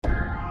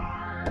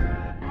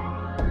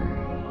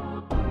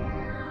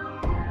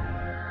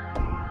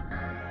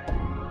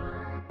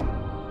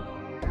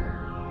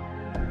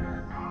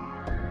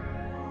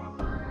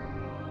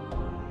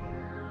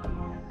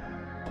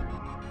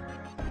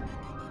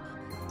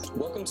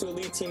Welcome to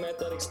Elite Team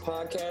Athletics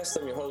Podcast.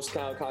 I'm your host,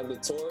 Kyle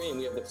Cognitori, and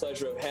we have the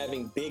pleasure of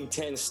having Big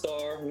Ten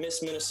star,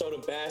 Miss Minnesota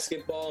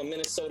basketball, and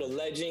Minnesota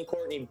legend,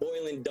 Courtney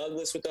Boylan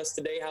Douglas with us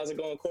today. How's it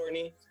going,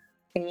 Courtney?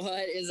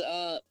 What is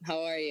up?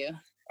 How are you?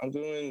 I'm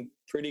doing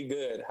pretty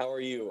good. How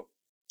are you?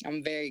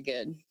 I'm very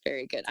good.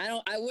 Very good. I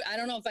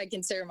don't know if I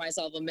consider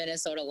myself a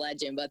Minnesota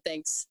legend, but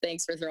thanks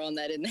for throwing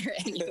that in there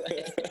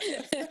anyway.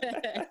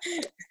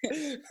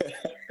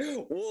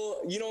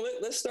 Well,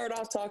 let's start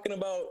off talking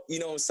about,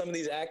 some of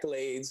these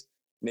accolades.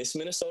 Miss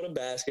Minnesota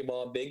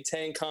basketball, Big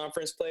Ten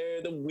Conference Player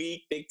of the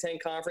Week, Big Ten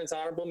Conference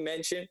Honorable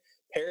Mention,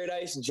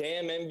 Paradise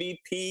Jam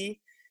MVP.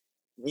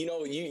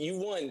 You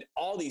won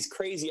all these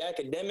crazy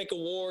academic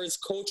awards,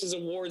 coaches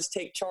awards,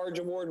 Take Charge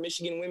Award,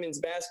 Michigan Women's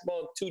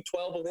Basketball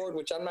 212 Award,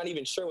 which I'm not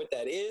even sure what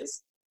that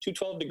is.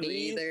 212 degrees?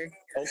 Me either.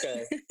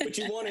 Okay. But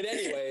you won it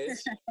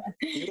anyways.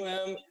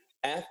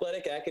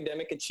 Athletic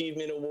Academic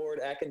Achievement Award,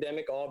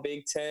 Academic All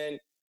Big Ten.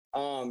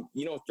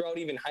 Throughout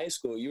even high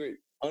school, you were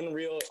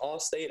Unreal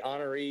All-State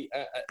honoree,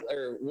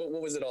 or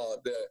what was it all?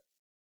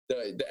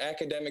 The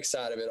academic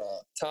side of it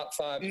all. Top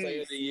 5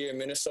 Player of the Year,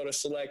 Minnesota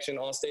selection,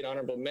 All-State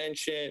honorable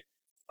mention.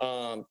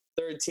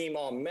 Third team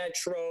all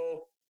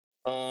Metro,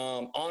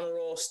 honor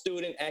roll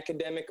student,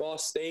 academic all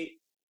state.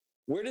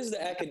 Where does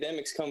the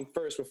academics come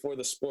first before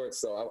the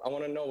sports though? I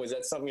want to know, is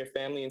that something your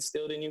family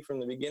instilled in you from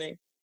the beginning?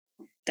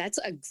 That's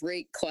a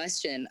great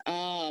question.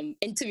 And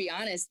to be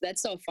honest,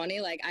 that's so funny.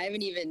 Like I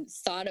haven't even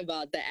thought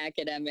about the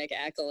academic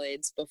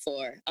accolades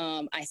before.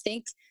 I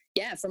think,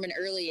 from an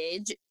early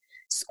age,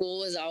 school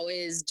was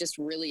always just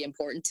really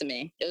important to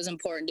me. It was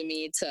important to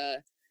me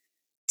to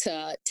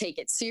take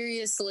it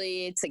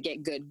seriously, to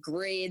get good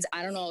grades.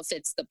 I don't know if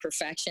it's the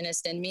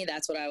perfectionist in me.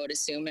 That's what I would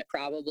assume it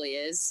probably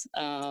is.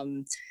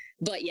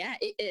 But yeah,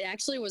 it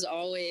actually was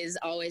always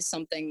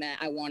something that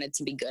I wanted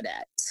to be good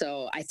at.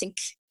 So I think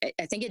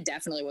it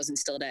definitely was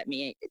instilled at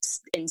me.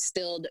 It's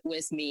instilled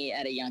with me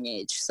at a young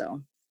age.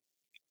 So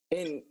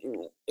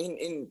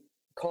in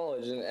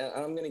college, and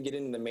I'm going to get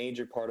into the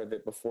major part of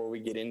it before we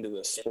get into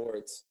the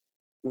sports.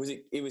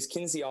 It was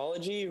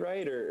kinesiology,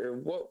 right? Or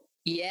what?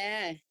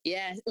 Yeah.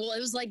 Well,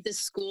 it was like the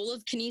School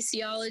of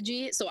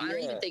Kinesiology. So I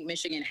don't even think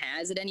Michigan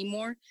has it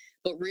anymore.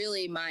 But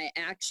really, my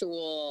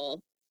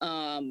actual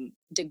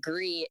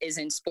degree is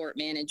in sport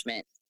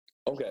management.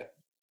 Okay.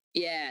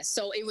 Yeah.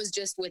 So it was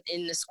just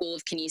within the School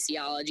of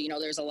Kinesiology.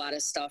 There's a lot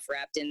of stuff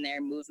wrapped in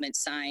there, movement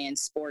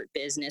science, sport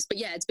business. But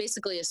yeah, it's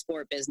basically a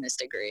sport business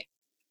degree.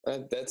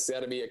 That's got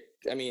to be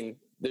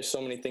there's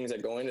so many things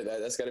that go into that.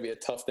 That's got to be a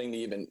tough thing to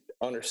even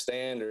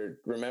understand or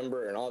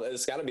remember and all that.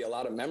 It's got to be a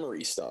lot of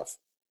memory stuff.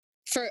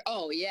 For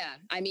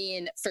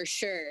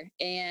sure.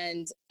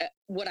 And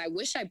what I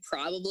wish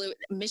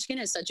Michigan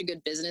has such a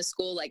good business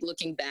school. Like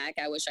looking back,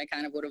 I wish I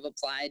kind of would have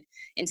applied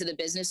into the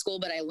business school,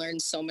 but I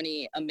learned so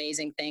many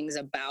amazing things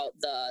about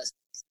the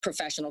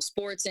professional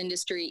sports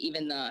industry,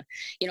 even the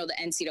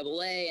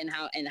NCAA and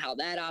how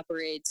that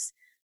operates.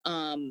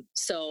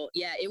 So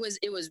yeah, it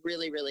was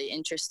really, really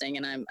interesting.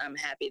 And I'm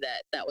happy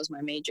that was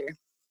my major.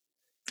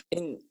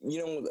 And,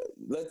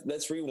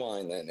 let's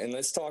rewind then, and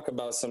let's talk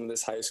about some of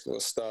this high school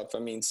stuff. I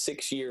mean,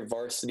 6-year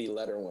varsity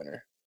letter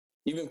winner.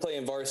 You've been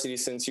playing varsity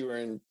since you were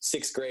in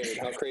 6th grade.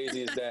 How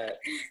crazy is that?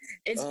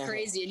 It's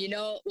crazy.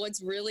 And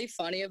what's really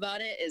funny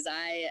about it is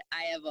I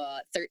have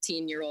a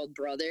 13-year-old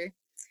brother,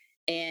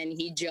 and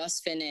he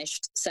just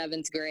finished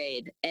 7th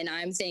grade. And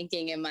I'm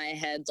thinking in my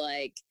head,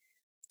 like,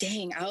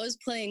 dang, I was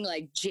playing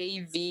like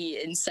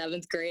JV in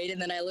 7th grade.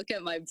 And then I look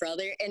at my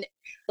brother and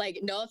like,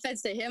 no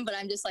offense to him, but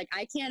I'm just like,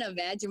 I can't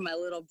imagine my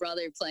little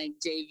brother playing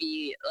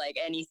JV, like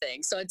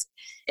anything. So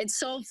it's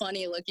so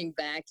funny looking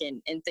back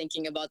and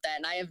thinking about that.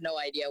 And I have no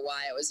idea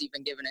why I was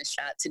even given a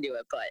shot to do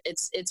it, but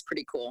it's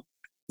pretty cool.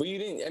 Well,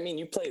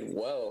 you played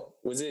well.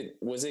 Was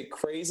it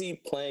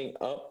crazy playing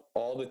up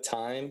all the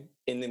time?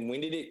 And then when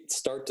did it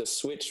start to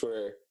switch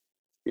where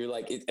you're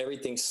like,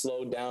 everything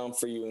slowed down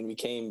for you and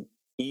became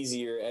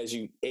easier as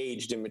you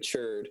aged and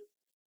matured?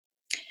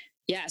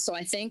 Yeah, so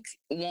I think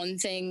one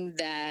thing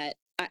that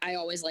I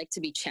always like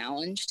to be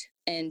challenged.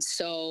 And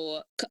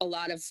so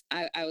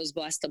I was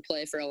blessed to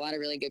play for a lot of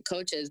really good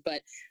coaches,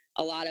 but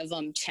a lot of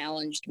them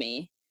challenged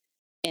me.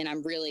 And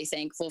I'm really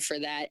thankful for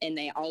that. And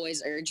they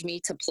always urge me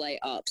to play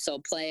up.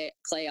 So play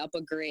up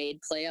a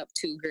grade, play up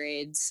 2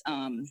 grades.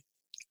 I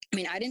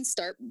didn't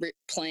start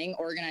playing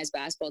organized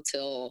basketball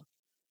till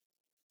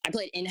I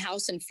played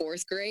in-house in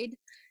 4th grade.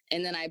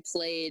 And then I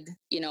played,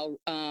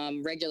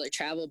 regular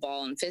travel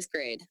ball in 5th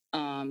grade.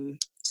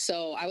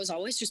 So I was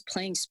always just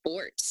playing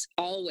sports,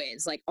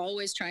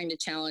 always trying to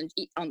challenge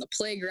on the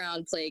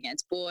playground, play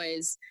against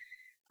boys.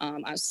 I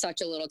was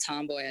such a little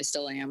tomboy. I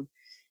still am.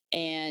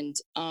 And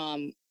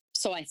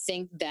so I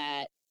think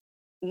that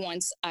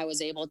once I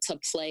was able to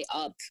play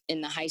up in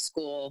the high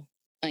school,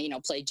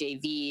 play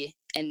JV,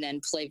 and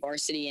then play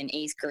varsity in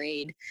 8th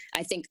grade.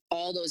 I think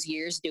all those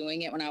years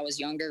doing it when I was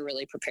younger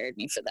really prepared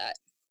me for that.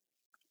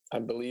 I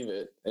believe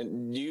it.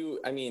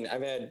 And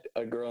I've had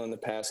a girl in the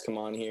past come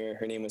on here.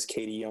 Her name was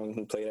Katie Young,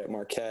 who played at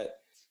Marquette.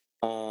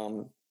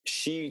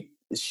 She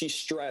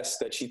stressed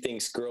that she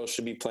thinks girls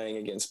should be playing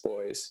against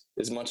boys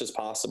as much as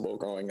possible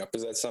growing up.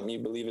 Is that something you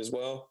believe as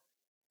well?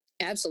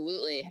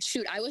 Absolutely.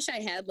 Shoot, I wish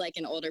I had like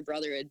an older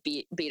brother who'd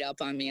beat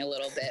up on me a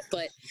little bit,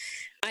 but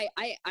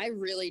I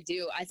really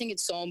do. I think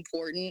it's so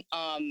important.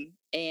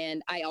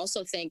 And I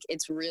also think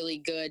it's really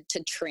good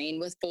to train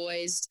with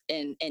boys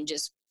and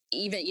just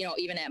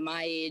even at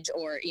my age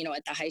or,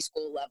 at the high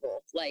school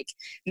level, like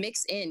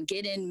mix in,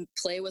 get in,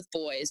 play with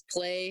boys,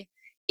 play.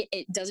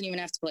 It doesn't even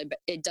have to play,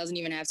 it doesn't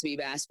even have to be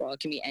basketball.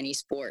 It can be any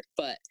sport,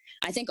 but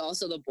I think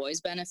also the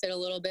boys benefit a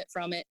little bit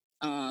from it.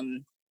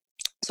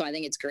 So I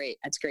think it's great.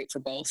 It's great for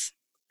both.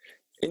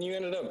 And you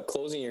ended up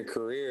closing your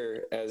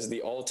career as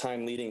the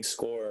all-time leading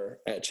scorer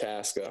at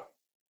Chaska,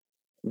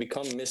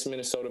 become Miss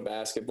Minnesota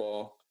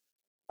basketball.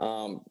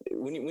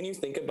 When you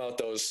think about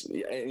those,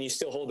 and you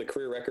still hold the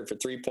career record for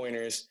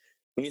 3-pointers,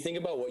 when you think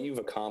about what you've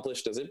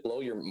accomplished, does it blow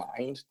your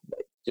mind,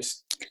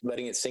 just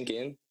letting it sink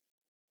in?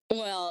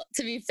 Well,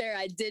 to be fair,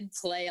 I did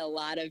play a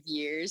lot of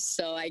years.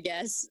 So I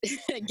guess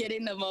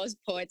getting the most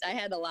points, I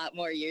had a lot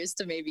more years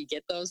to maybe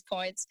get those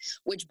points,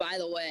 which, by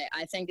the way,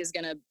 I think is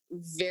going to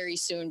very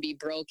soon be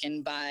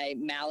broken by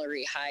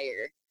Mallory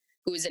Heyer,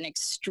 who is an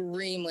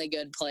extremely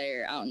good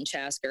player out in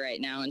Chaska right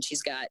now. And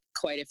she's got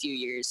quite a few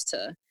years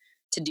to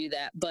do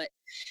that. But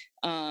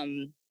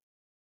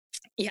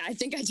yeah, I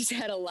think I just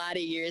had a lot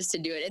of years to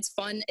do it. It's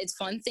fun. It's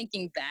fun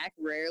thinking back.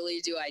 Rarely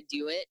do I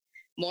do it.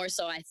 More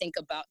so, I think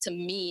about, to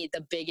me,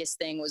 the biggest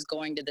thing was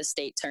going to the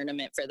state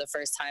tournament for the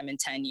first time in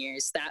 10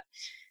 years. That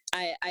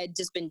I'd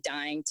just been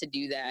dying to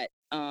do that.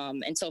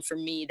 And so for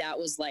me, that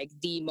was like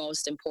the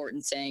most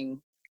important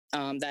thing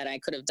that I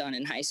could have done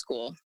in high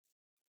school.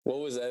 What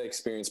was that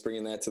experience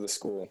bringing that to the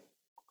school?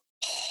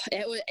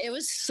 It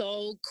was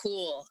so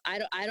cool.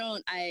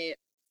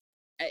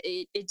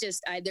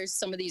 There's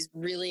some of these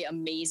really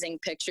amazing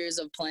pictures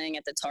of playing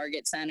at the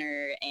Target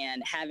Center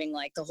and having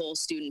like the whole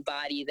student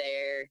body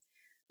there.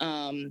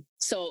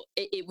 So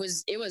it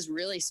was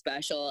really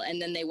special.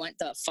 And then they went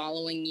the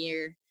following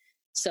year,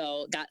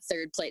 so got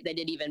 3rd place. They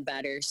did even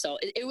better. So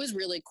it was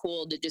really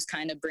cool to just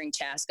kind of bring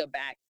Chaska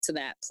back to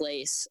that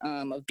place,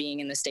 of being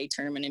in the state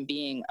tournament and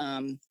being,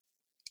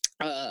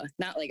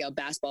 not like a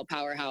basketball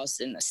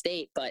powerhouse in the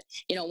state, but,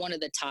 one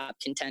of the top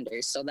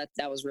contenders. So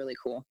that was really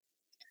cool.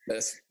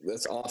 That's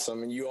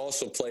awesome. And you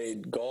also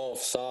played golf,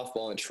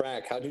 softball, and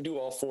track. How'd you do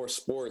all 4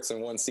 sports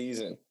in one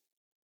season?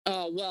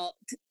 Oh, well,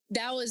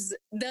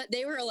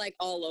 they were like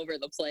all over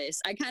the place.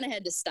 I kind of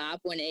had to stop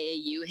when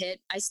AAU hit.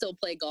 I still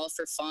play golf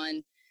for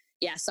fun.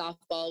 Yeah,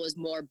 softball was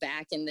more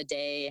back in the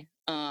day.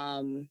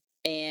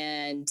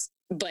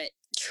 But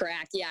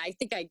track, yeah, I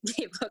think I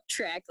gave up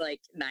track like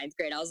 9th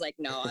grade. I was like,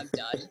 no, I'm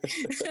done.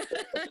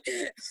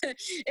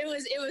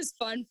 It was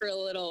fun for a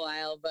little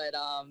while, but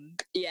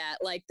yeah,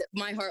 like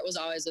my heart was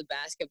always with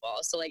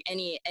basketball. So like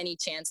any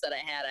chance that I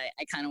had,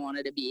 I kind of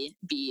wanted to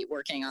be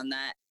working on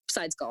that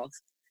besides golf.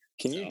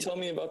 Can you tell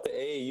me about the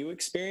AAU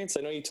experience?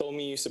 I know you told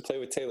me you used to play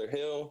with Taylor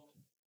Hill.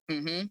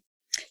 Mm-hmm.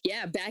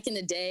 Yeah, back in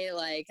the day,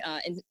 like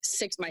in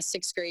my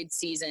 6th grade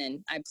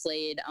season, I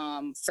played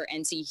for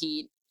NC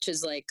Heat, which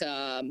is like,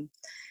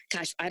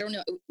 gosh, I don't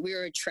know. We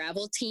were a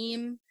travel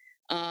team,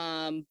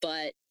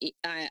 but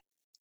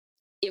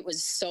it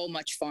was so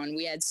much fun.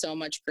 We had so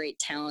much great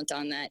talent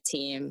on that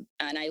team,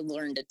 and I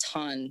learned a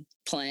ton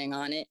playing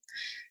on it.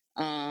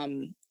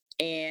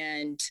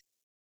 And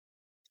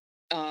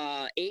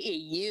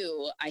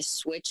AAU, I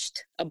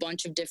switched a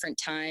bunch of different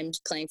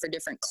times playing for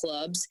different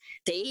clubs.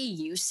 The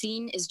AAU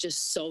scene is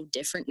just so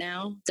different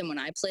now than when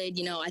I played.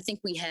 I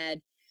think we had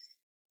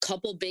a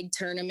couple big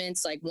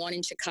tournaments, like one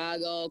in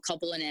Chicago, a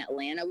couple in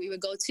Atlanta we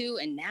would go to.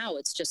 And now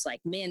it's just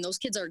like, man, those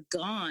kids are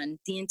gone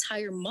the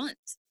entire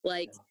month.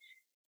 Like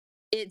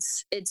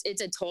it's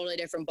a totally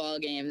different ball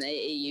game, the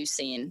AAU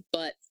scene.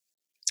 But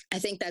I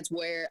think that's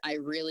where I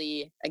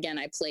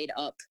played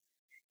up.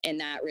 And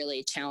that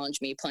really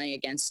challenged me, playing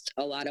against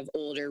a lot of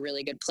older,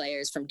 really good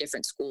players from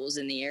different schools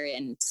in the area.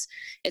 And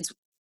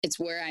it's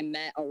where I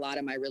met a lot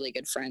of my really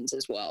good friends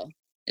as well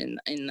in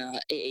the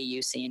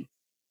AAU scene.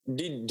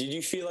 Did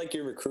you feel like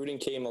your recruiting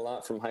came a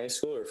lot from high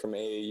school or from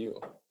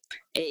AAU?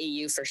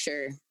 AAU for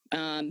sure.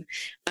 I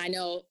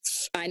know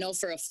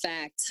for a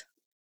fact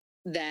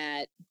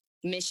that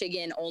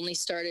Michigan only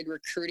started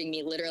recruiting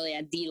me literally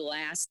at the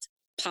last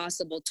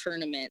possible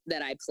tournament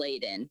that I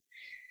played in.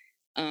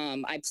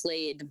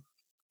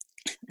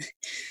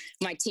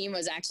 My team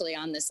was actually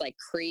on this like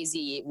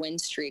crazy win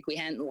streak. We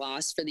hadn't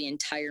lost for the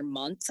entire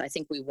month. I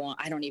think we won,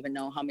 I don't even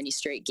know how many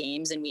straight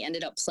games. And we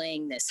ended up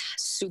playing this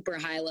super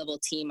high level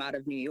team out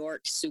of New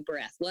York, super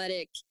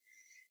athletic.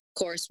 Of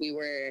course, we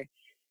were,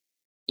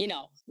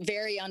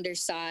 very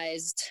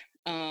undersized.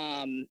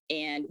 And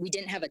we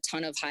didn't have a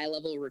ton of high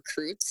level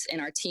recruits, and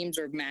our teams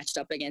were matched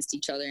up against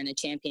each other in a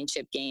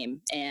championship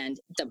game. And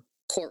the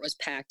court was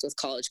packed with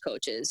college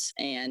coaches,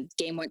 and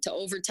game went to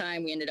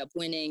overtime. We ended up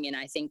winning, and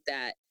I think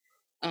that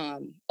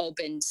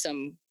opened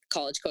some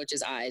college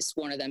coaches' eyes,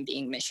 one of them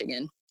being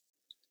Michigan.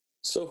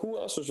 So who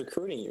else was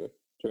recruiting you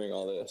during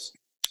all this?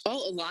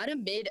 Oh, a lot of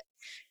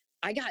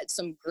I got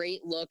some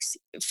great looks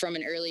from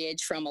an early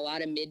age from a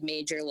lot of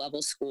mid-major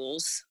level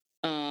schools.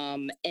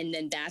 And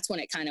then that's when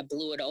it kind of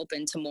blew it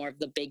open to more of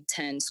the Big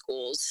Ten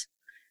schools.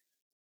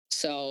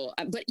 So,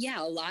 but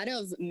yeah, a lot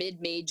of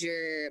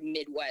mid-major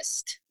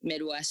Midwest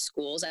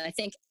schools. I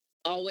think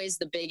always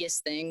the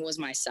biggest thing was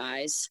my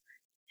size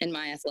and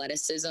my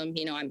athleticism.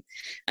 You know, I'm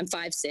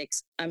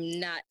 5'6". I'm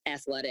not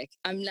athletic.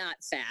 I'm not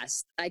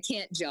fast. I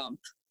can't jump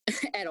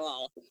at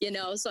all, you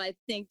know? So I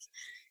think,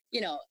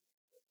 you know,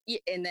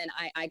 and then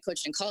I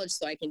coached in college,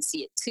 so I can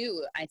see it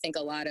too. I think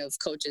a lot of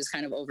coaches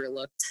kind of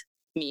overlooked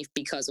me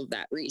because of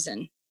that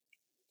reason.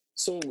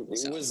 So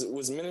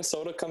was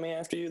Minnesota coming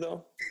after you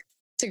though?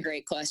 It's a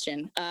great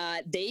question.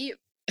 I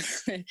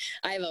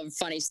have a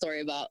funny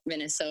story about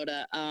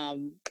Minnesota.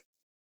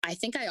 I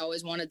think I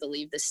always wanted to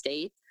leave the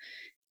state,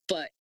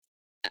 but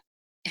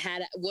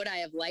would I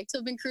have liked to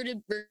have been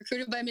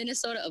recruited by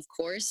Minnesota? Of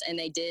course. And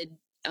they did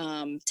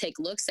take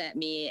looks at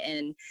me,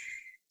 and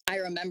I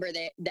remember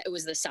that it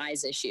was the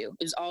size issue.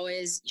 It was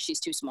always,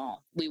 she's too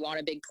small. We want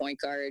a big point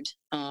guard.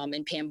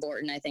 And Pam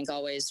Borton, I think,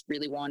 always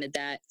really wanted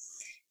that.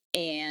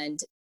 And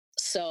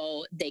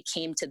so they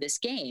came to this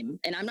game,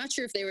 and I'm not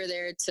sure if they were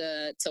there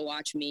to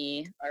watch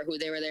me or who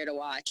they were there to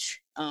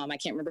watch. I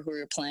can't remember who we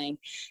were playing.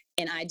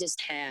 And I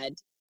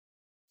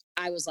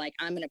was like,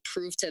 I'm going to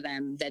prove to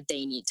them that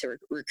they need to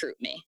recruit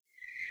me.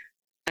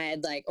 I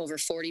had like over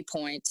 40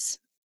 points.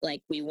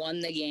 Like, we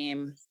won the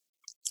game.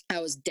 I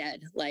was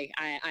dead. Like,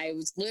 I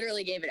was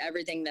literally gave it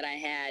everything that I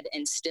had.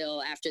 And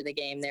still after the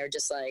game, they were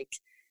just like,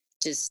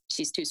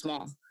 she's too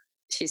small.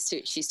 She's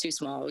too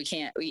small.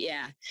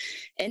 Yeah.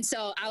 And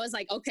so I was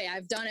like, okay,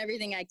 I've done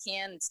everything I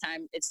can. It's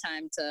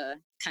time to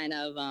kind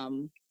of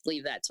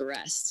leave that to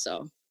rest.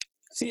 So.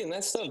 See, and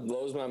that stuff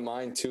blows my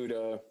mind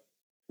too.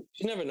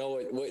 You never know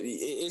what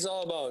it's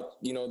all about,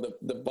 you know,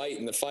 the bite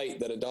and the fight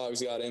that a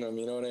dog's got in them.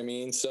 You know what I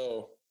mean?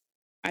 So.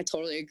 I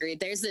totally agree.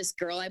 There's this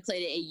girl I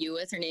played at AU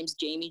with. Her name's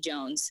Jamie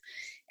Jones.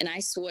 And I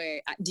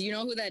swear, do you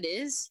know who that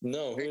is?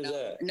 No, who is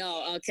that?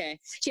 No, okay.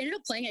 She ended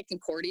up playing at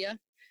Concordia.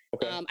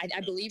 Okay.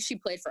 I believe she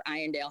played for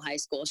Irondale High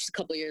School. She's a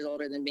couple years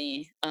older than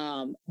me.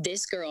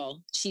 This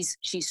girl, she's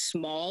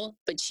small,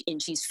 but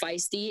she's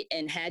feisty.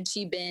 And had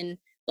she been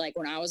like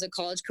when I was a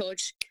college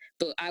coach,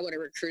 but I would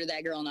have recruited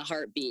that girl in a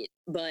heartbeat.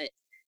 But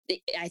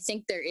I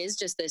think there is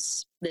just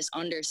this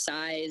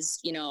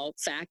undersized, you know,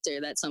 factor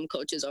that some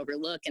coaches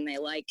overlook, and they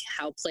like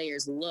how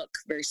players look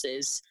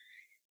versus,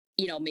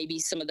 you know, maybe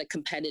some of the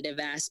competitive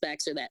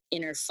aspects or that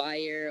inner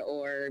fire,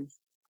 or,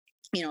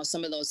 you know,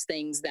 some of those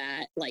things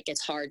that like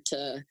it's hard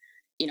to,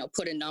 you know,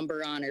 put a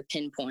number on or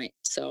pinpoint.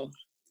 So,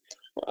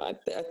 well,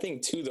 I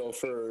think too, though,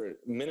 for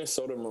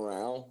Minnesota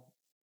morale,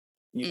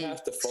 you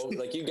have to focus.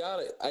 Like, you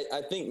got it.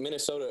 I think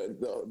Minnesota,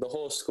 the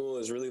whole school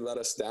has really let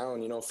us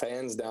down. You know,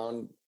 fans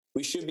down.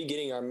 We should be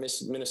getting our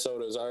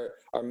Minnesotas, our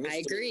Mr. I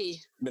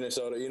agree.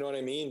 Minnesota. You know what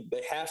I mean?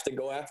 They have to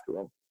go after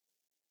them.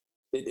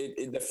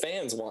 The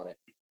fans want it.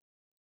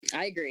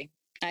 I agree.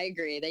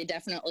 They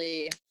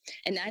definitely,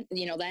 and that,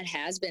 you know, that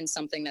has been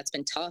something that's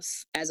been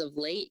tough as of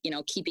late, you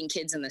know, keeping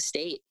kids in the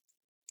state.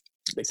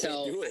 They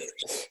can't do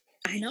it.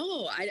 I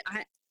know.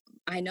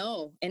 I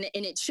know. And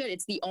it should.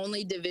 It's the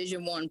only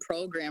Division I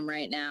program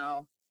right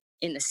now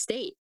in the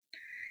state.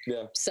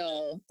 Yeah.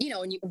 So, you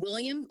know, and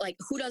William, like,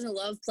 who doesn't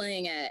love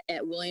playing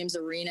at Williams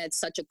Arena? It's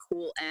such a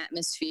cool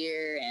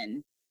atmosphere.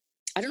 And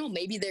I don't know,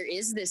 maybe there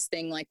is this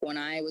thing like when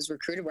I was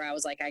recruited where I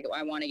was like,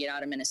 I want to get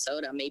out of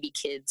Minnesota. Maybe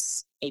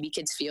kids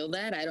feel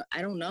that.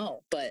 I don't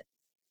know, but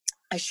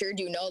I sure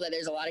do know that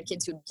there's a lot of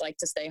kids who'd like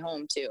to stay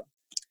home too.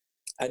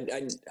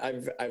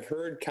 I've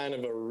heard kind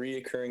of a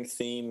reoccurring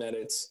theme that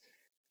it's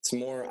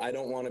more, I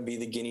don't want to be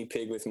the guinea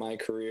pig with my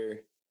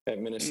career at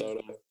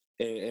Minnesota.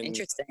 And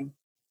interesting.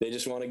 They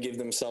just want to give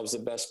themselves the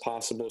best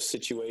possible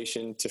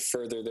situation to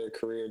further their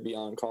career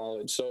beyond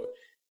college. So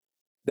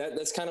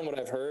that's kind of what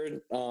I've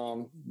heard.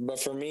 But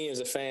for me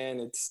as a fan,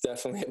 it's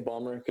definitely a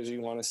bummer because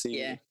you want to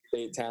see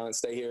state talent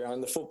stay here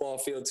on the football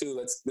field too.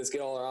 Let's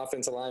get all our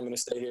offensive linemen to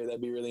stay here. That'd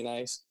be really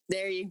nice.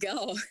 There you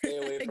go. Stay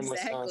away from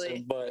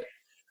Wisconsin. But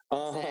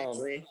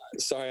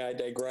sorry, I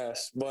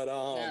digress. But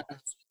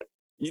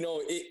you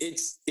know,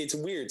 it's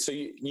weird. So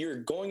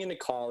you're going into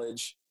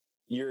college.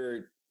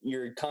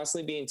 You're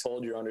constantly being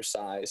told you're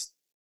undersized.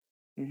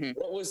 Mm-hmm.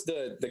 What was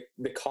the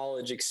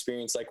college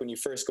experience like when you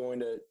first go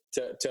into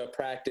to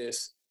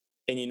practice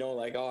and you know,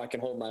 like, oh, I can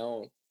hold my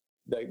own?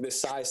 Like, the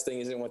size thing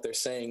isn't what they're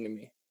saying to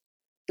me.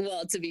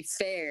 Well, to be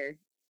fair,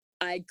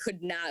 I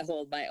could not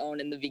hold my own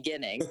in the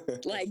beginning.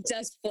 Like,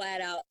 just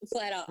flat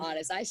out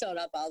honest. I showed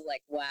up, I was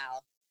like,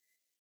 wow.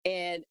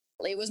 And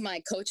it was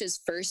my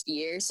coach's first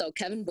year. So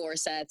Kevin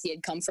Borseth, he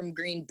had come from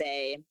Green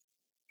Bay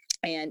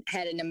and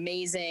had an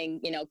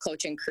amazing, you know,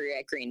 coaching career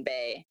at Green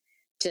Bay.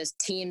 Just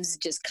teams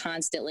just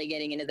constantly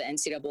getting into the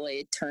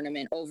NCAA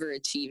tournament,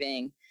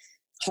 overachieving.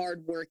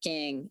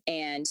 hardworking.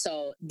 And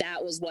so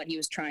that was what he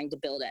was trying to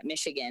build at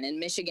Michigan. And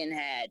Michigan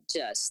had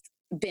just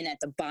been at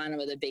the bottom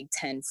of the Big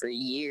Ten for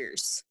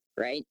years.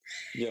 Right.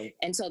 Yeah.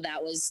 And so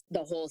that was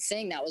the whole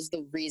thing. That was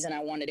the reason I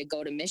wanted to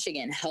go to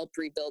Michigan, help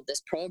rebuild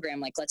this program.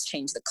 Like, let's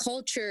change the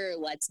culture.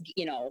 Let's,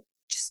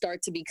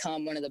 start to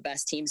become one of the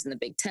best teams in the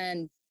Big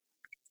Ten.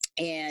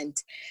 And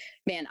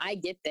man, I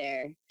get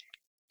there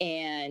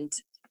and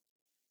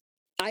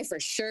I for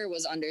sure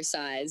was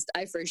undersized.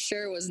 I for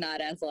sure was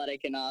not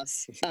athletic enough.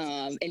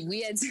 And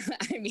we had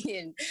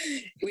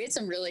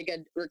some really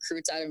good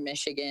recruits out of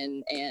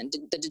Michigan and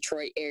the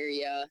Detroit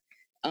area.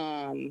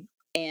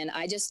 And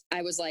I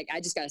was like, I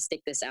just got to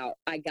stick this out.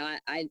 I'm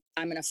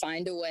going to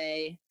find a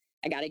way.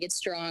 I got to get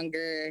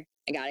stronger.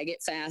 I got to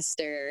get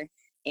faster.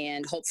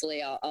 And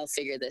hopefully I'll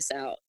figure this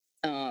out.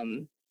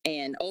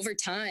 And over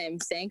time,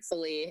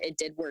 thankfully, it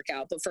did work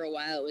out. But for a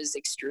while, it was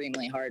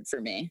extremely hard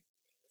for me.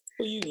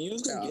 Well, you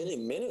usually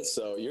getting minutes,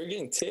 though. You're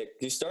getting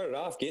ticked. You started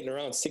off getting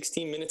around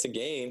 16 minutes a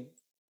game.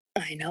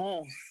 I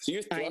know. So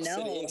you're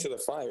thrusted into the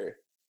fire.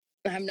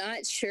 I'm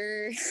not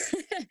sure.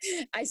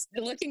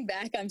 Looking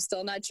back, I'm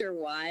still not sure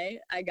why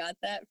I got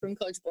that from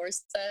Coach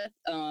Borsta.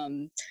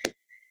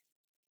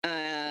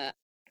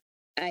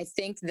 I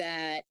think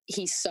that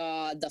he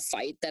saw the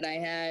fight that I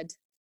had.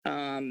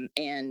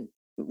 And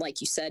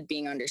like you said,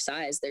 being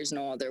undersized, there's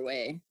no other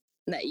way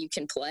that you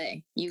can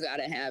play. You got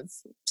to have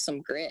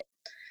some grit.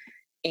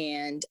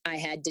 And I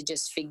had to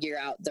just figure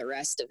out the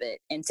rest of it.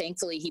 And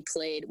thankfully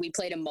we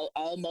played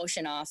all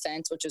motion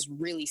offense, which was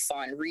really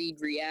fun. Read,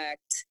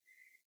 react.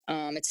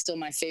 It's still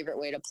my favorite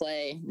way to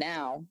play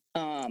now.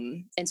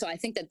 And so I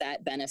think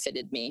that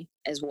benefited me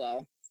as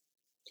well,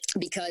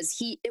 because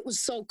it was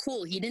so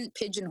cool. He didn't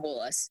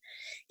pigeonhole us.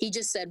 He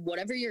just said,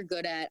 whatever you're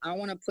good at, I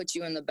want to put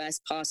you in the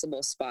best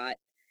possible spot.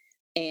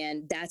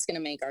 And that's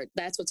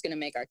what's going to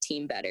make our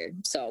team better.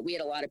 So we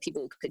had a lot of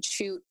people who could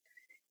shoot.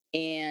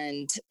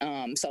 And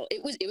so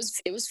it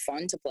was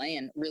fun to play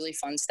in, really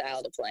fun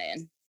style to play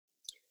in.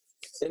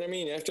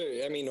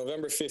 And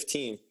November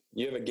 15th,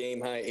 you have a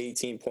game high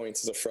 18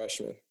 points as a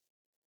freshman.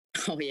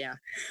 Oh yeah.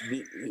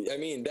 Do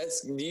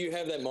you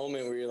have that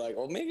moment where you're like,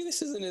 oh, maybe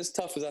this isn't as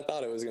tough as I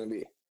thought it was going to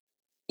be?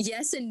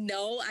 Yes and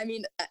no. I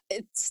mean,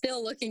 it's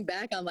still looking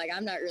back, I'm like,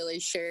 I'm not really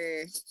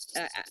sure.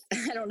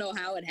 I don't know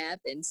how it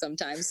happened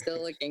sometimes.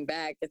 Still looking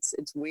back, it's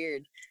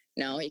weird.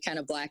 You kind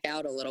of black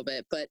out a little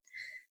bit, but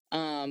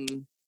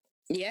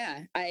yeah,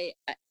 I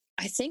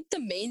think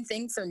the main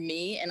thing for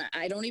me, and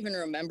I don't even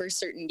remember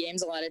certain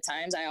games a lot of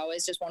times, I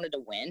always just wanted to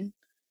win.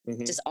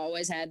 Mm-hmm. Just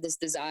always had this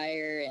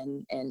desire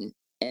and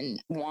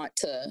want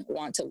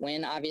to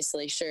win.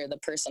 Obviously, sure, the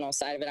personal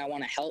side of it, I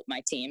want to help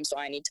my team, so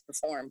I need to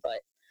perform.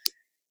 But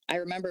I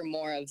remember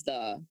more of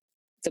the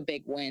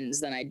big wins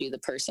than I do the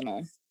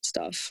personal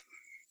stuff.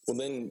 Well,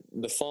 then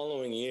the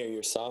following year,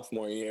 your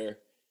sophomore year,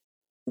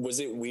 was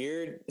it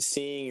weird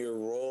seeing your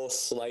role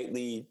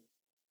slightly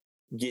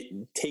get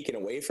taken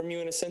away from you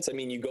in a sense? I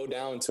mean, you go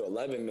down to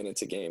 11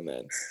 minutes a game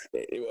then.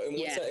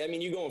 Yeah.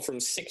 You're going from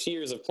 6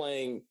 years of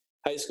playing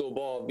high school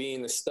ball,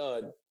 being the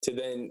stud, to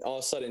then all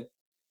of a sudden,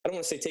 I don't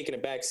want to say taking a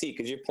back seat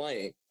because you're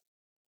playing,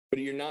 but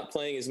you're not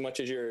playing as much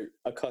as you're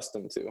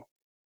accustomed to.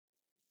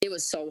 It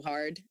was so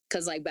hard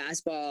because like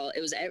basketball,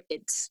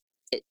 it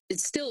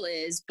still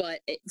is,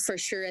 but for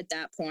sure at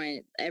that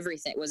point,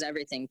 everything was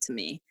everything to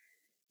me.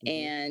 Mm-hmm.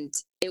 And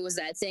it was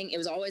that thing. It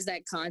was always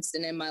that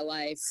constant in my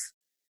life.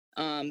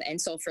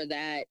 And so for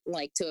that,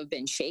 like to have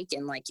been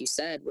shaken, like you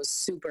said, was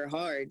super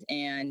hard.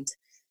 And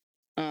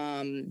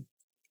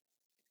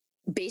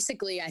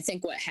basically, I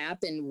think what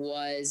happened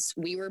was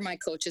we were my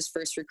coach's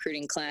first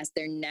recruiting class.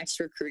 Their next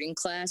recruiting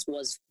class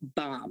was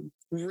bomb,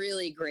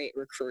 really great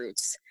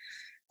recruits.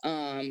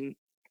 And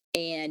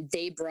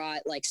they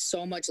brought like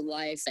so much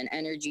life and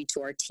energy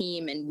to our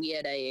team. And we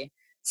had a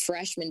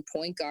freshman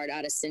point guard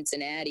out of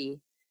Cincinnati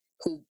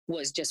who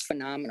was just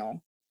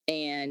phenomenal.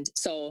 And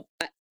so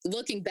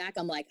looking back,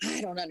 I'm like, I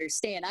don't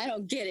understand. I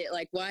don't get it.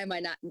 Like, why am I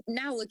not?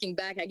 Now looking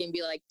back, I can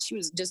be like, she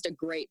was just a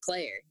great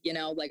player,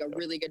 like a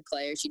really good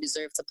player. She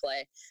deserved to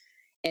play.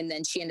 And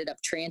then she ended up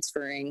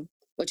transferring,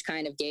 which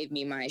kind of gave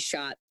me my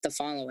shot the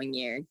following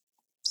year.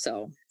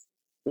 So.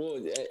 Well,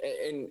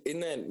 and in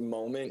that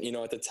moment,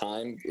 at the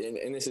time,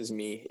 and this is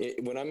me,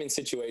 when I'm in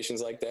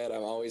situations like that, I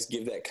always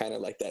give that kind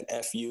of like that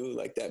FU,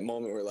 like that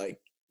moment where like,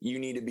 you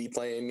need to be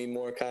playing me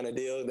more kind of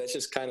deal. That's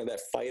just kind of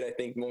that fight I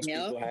think most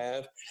people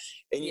have.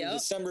 And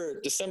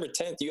December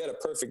 10th, you had a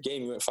perfect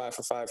game. You went 5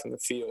 for 5 from the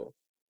field.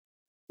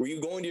 Were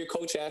you going to your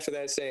coach after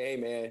that saying,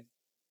 hey,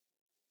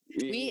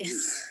 man?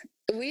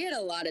 We had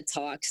a lot of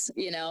talks,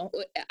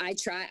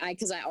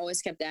 because I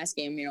always kept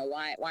asking him,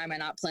 why am I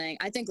not playing?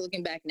 I think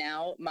looking back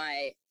now,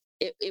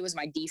 it was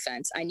my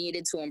defense. I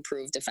needed to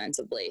improve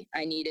defensively.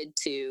 I needed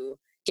to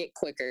get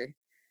quicker.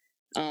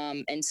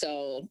 And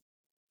so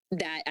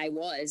that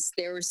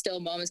there were still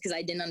moments because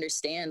I didn't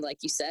understand, like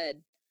you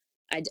said,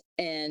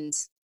 and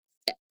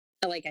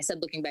like I said,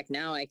 looking back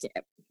now,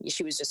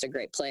 she was just a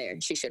great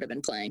player. She should have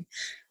been playing,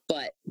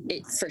 but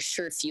it for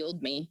sure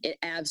fueled me. It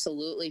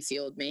absolutely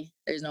fueled me.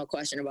 There's no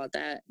question about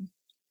that.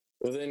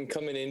 Well, then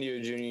coming into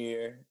your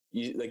junior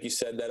year, like you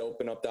said, that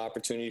opened up the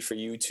opportunity for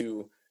you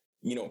to,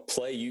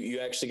 play. You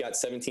actually got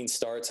 17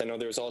 starts. I know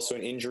there was also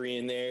an injury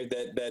in there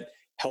that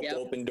helped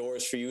open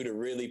doors for you to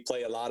really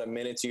play a lot of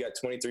minutes. You got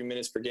 23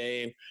 minutes per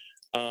game,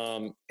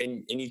 and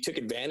you took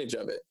advantage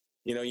of it.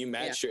 You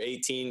matched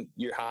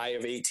your high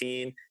of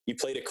 18. You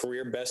played a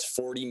career best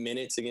 40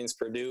 minutes against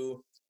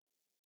Purdue.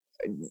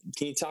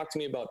 Can you talk to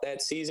me about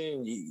that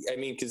season? I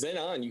mean, because then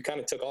on, you kind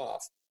of took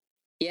off.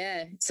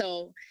 Yeah.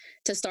 So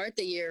to start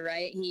the year,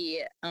 right,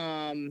 he,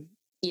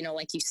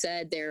 like you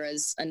said, there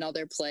was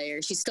another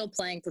player. She's still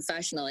playing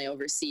professionally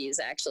overseas,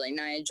 actually,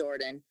 Nia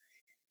Jordan.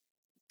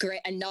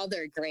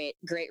 Another great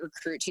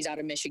recruit. She's out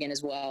of Michigan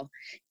as well.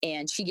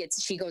 And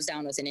she goes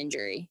down with an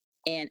injury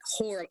and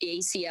horrible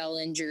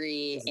ACL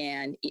injury.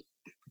 And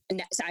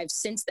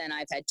since then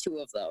I've had 2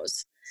 of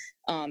those.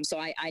 So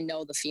I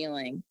know the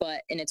feeling,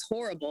 and it's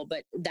horrible,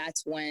 but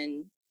that's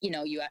when,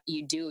 you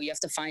have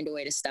to find a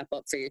way to step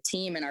up for your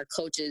team. And our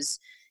coaches,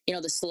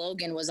 the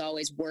slogan was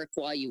always work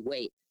while you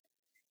wait.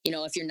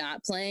 If you're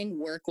not playing,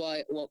 work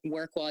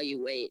while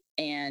you wait.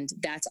 And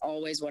that's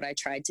always what I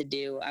tried to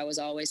do. I was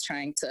always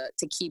trying to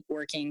keep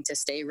working, to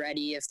stay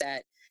ready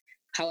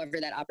however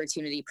that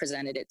opportunity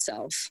presented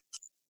itself.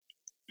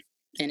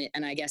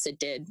 And I guess it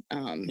did.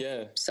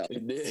 So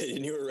it did,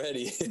 and you were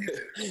ready.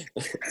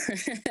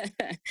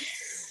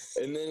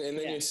 and then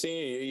your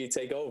senior year, you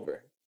take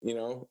over. I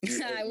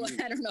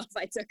don't know if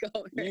I took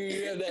over.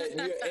 You have that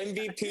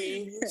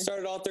MVP.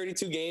 Started all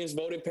 32 games.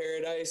 Voted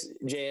Paradise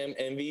Jam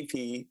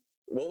MVP.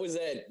 What was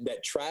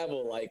that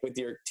travel like with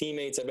your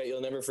teammates? I bet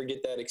you'll never forget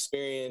that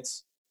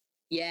experience.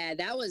 Yeah,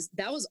 that was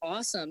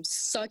awesome.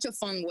 Such a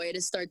fun way to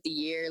start the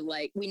year.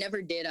 Like, we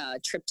never did a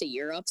trip to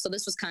Europe, so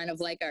this was kind of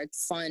like our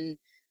fun,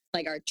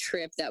 like our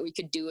trip that we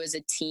could do as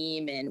a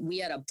team, and we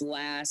had a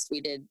blast.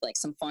 We did like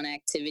some fun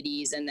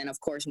activities, and then of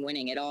course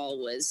winning it all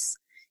was,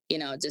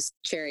 just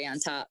cherry on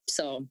top.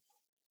 So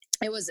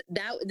it was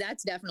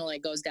that's definitely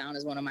goes down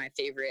as one of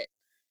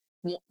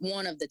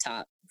one of the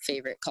top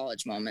favorite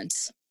college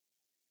moments.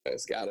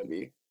 That's gotta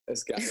be.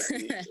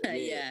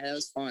 Yeah, that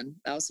was fun.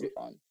 That was some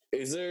fun.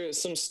 Is there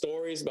some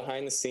stories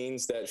behind the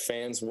scenes that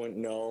fans wouldn't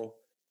know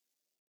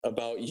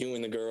about you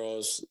and the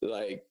girls,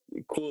 like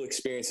cool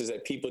experiences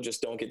that people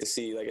just don't get to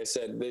see? Like I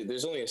said,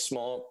 there's only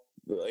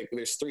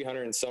there's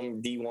 300 and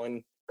some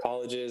D1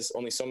 colleges.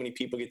 Only so many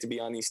people get to be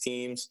on these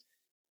teams.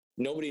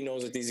 Nobody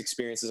knows what these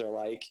experiences are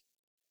like.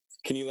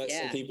 Can you let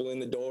some people in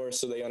the door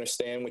so they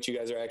understand what you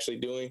guys are actually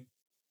doing?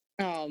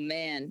 Oh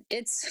man,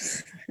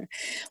 it's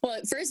well,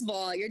 first of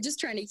all, you're just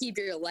trying to keep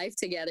your life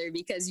together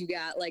because you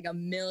got like a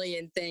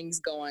million things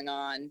going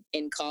on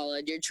in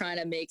college. You're trying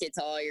to make it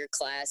to all your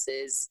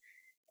classes,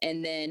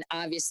 and then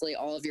obviously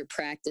all of your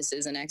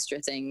practices and extra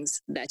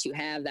things that you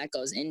have that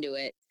goes into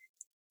it.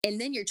 And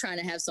then you're trying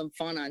to have some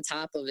fun on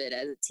top of it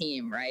as a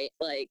team, right?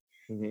 Like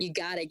you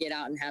got to get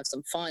out and have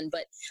some fun.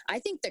 But I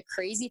think the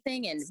crazy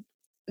thing, and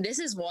this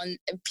is one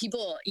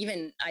people,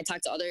 even I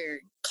talked to other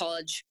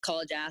college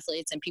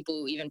athletes and people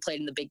who even played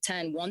in the Big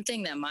Ten. One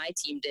thing that my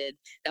team did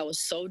that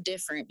was so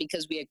different,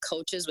 because we had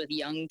coaches with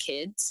young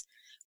kids,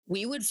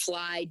 we would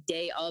fly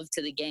day of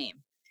to the game.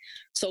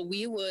 So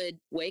we would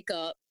wake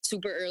up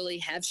super early,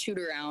 have shoot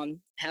around,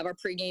 have our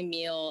pregame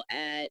meal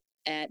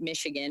at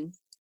Michigan,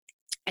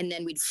 and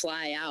then we'd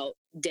fly out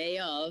day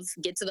of,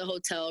 get to the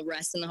hotel,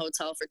 rest in the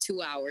hotel for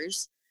 2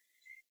 hours,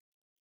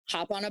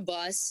 hop on a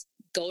bus,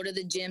 go to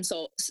the gym.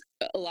 So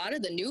a lot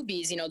of the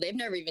newbies, they've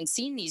never even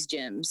seen these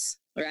gyms,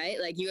 right?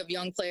 Like, you have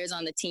young players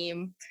on the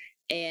team,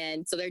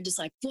 and so they're just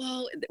like,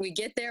 whoa. We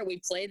get there,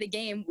 we play the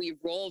game, we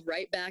roll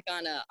right back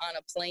on a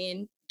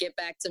plane, get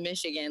back to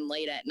Michigan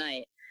late at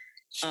night.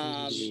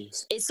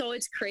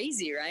 It's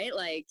crazy, right?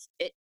 Like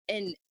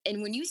and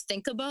when you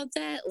think about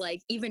that,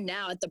 like even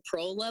now at the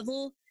pro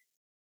level,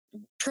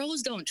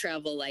 pros don't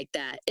travel like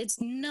that. It's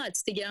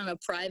nuts to get on a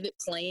private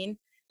plane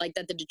like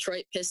that the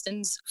Detroit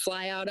Pistons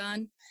fly out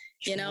on,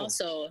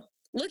 so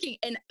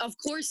and of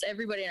course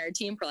everybody on our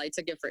team probably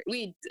took it for,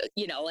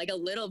 like a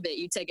little bit,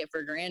 you take it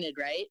for granted,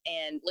 right?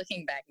 And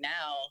looking back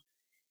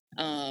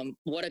now,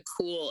 what a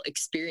cool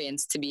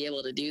experience to be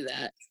able to do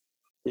that.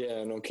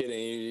 Yeah, no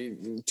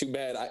kidding. Too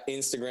bad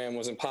Instagram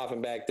wasn't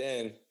popping back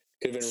then.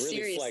 Could have been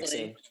really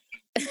flexing.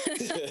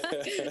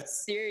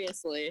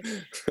 Seriously.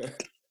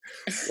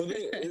 Well,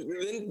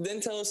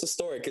 then tell us a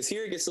story, because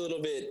here it gets a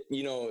little bit,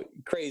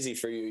 crazy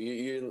for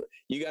you.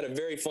 You got a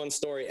very fun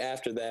story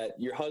after that.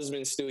 Your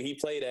husband, Stu, he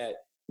played at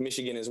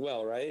Michigan as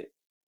well, right?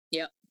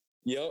 Yep.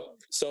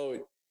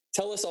 So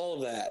tell us all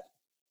of that.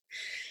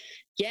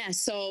 Yeah.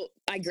 So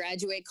I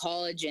graduate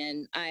college,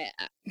 and I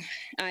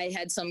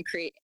had some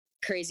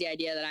crazy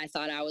idea that I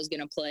thought I was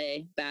going to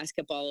play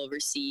basketball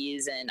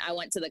overseas. And I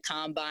went to the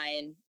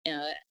combine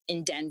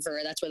in Denver.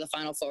 That's where the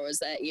Final Four was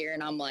that year.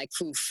 And I'm like,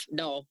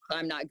 no,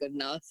 I'm not good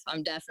enough.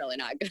 I'm definitely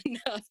not good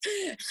enough.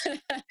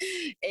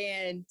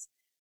 And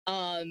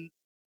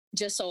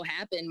just so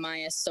happened, my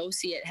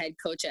associate head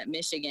coach at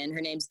Michigan,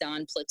 her name's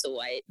Dawn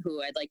Plitzowhite,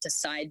 who I'd like to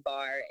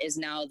sidebar, is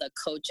now the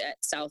coach at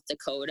South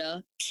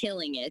Dakota,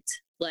 killing it,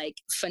 like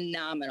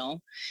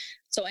phenomenal.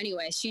 So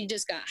anyway, she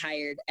just got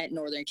hired at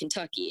Northern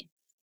Kentucky.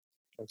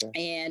 Okay.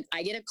 And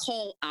I get a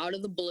call out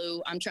of the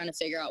blue. I'm trying to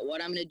figure out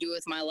what I'm going to do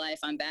with my life.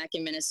 I'm back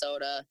in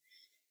Minnesota.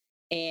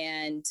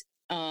 And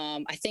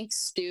I think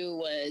Stu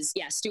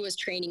was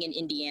training in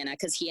Indiana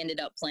because he ended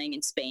up playing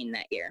in Spain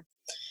that year.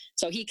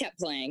 So he kept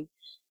playing.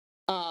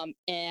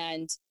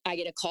 And I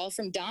get a call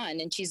from Dawn,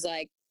 and she's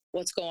like,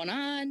 "What's going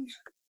on?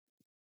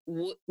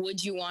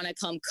 Would you want to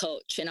come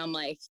coach?" And I'm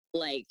like,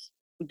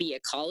 be a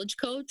college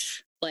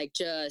coach? Like,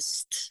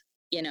 just,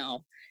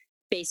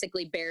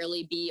 basically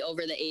barely be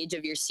over the age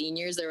of your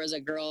seniors. There was a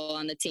girl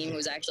on the team who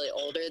was actually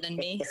older than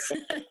me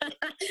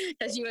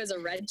because she was a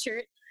red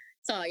shirt.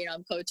 So,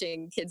 I'm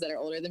coaching kids that are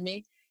older than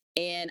me.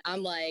 And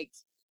I'm like,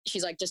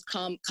 she's like, just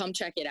come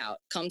check it out.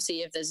 Come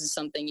see if this is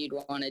something you'd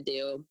want to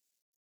do.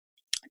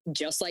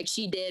 Just like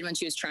she did when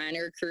she was trying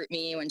to recruit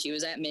me when she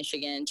was at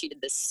Michigan. She did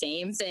the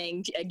same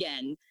thing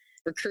again,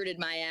 recruited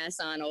my ass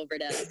on over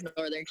to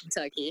Northern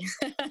Kentucky.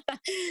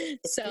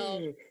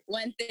 So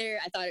went there.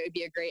 I thought it would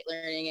be a great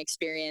learning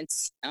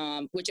experience,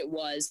 which it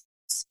was.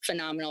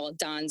 Phenomenal.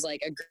 Don's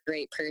like a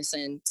great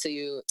person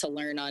to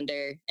learn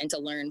under and to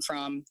learn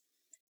from.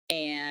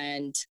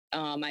 And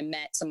I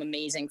met some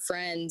amazing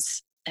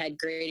friends, had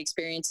great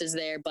experiences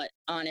there. But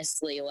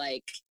honestly,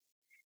 like,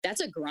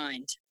 that's a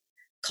grind.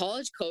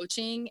 College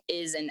coaching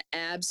is an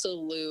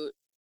absolute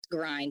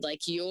grind.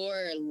 Like,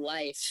 your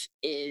life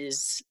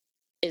is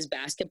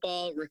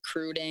basketball,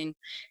 recruiting.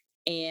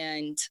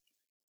 And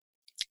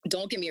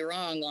don't get me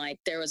wrong, like,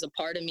 there was a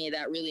part of me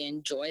that really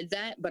enjoyed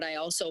that, but I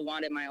also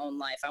wanted my own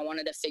life. I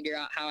wanted to figure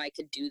out how I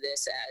could do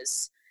this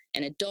as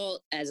an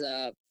adult, as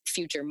a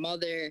future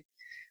mother,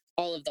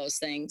 all of those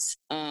things.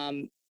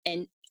 And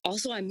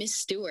also I miss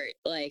Stuart.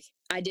 Like,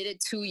 I did it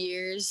 2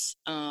 years.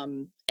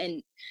 And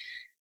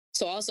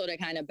so also to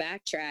kind of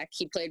backtrack,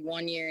 he played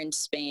 1 year in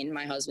Spain.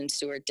 My husband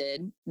Stuart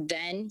did.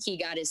 Then he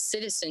got his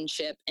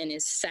citizenship, and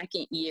his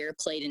second year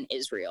played in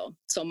Israel.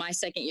 So my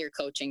second year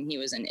coaching, he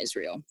was in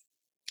Israel.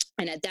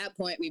 And at that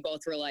point, we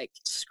both were like,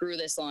 screw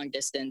this long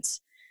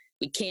distance.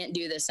 We can't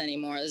do this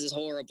anymore. This is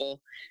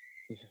horrible.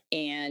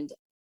 And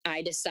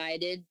I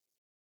decided,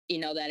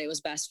 that it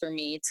was best for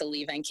me to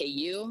leave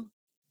NKU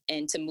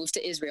and to move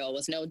to Israel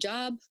with no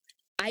job.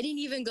 I didn't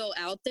even go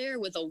out there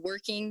with a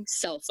working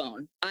cell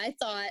phone. I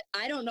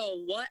don't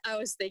know what I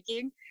was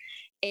thinking.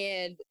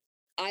 And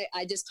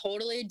I just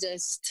totally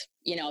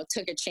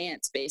took a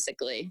chance,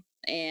 basically.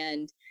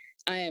 And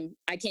I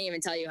can't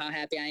even tell you how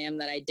happy I am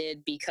that I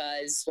did,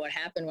 because what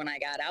happened when I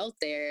got out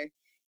there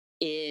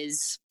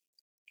is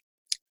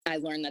I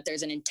learned that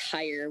there's an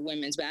entire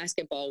women's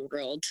basketball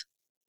world,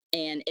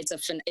 and it's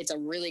a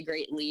really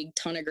great league.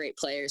 Ton of great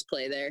players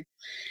play there.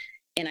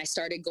 And I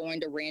started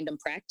going to random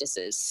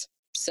practices.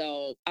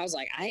 So I was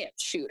like, I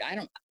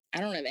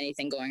don't have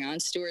anything going on.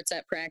 Stuart's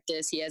at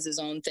practice. He has his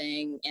own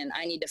thing, and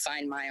I need to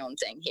find my own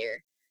thing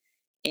here.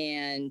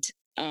 And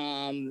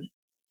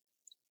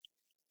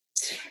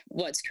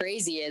what's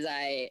crazy is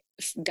I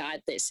got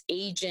this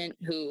agent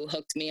who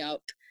hooked me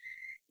up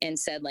and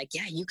said, like,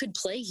 yeah, you could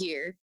play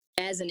here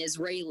as an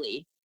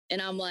Israeli.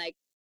 And I'm like,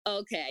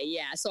 okay,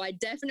 yeah. So I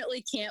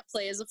definitely can't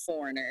play as a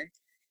foreigner,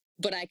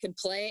 but I could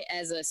play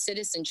as a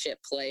citizenship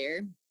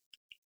player,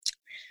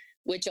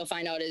 which you'll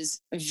find out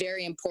is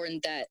very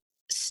important, that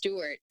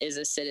Stuart is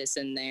a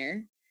citizen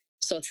there.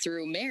 So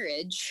through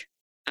marriage,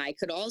 I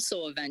could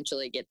also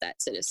eventually get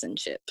that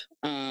citizenship.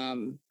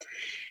 And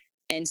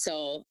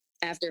so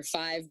after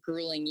 5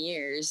 grueling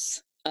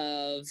years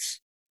of,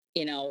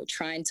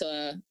 trying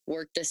to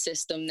work the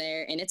system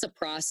there, and it's a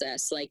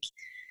process. Like,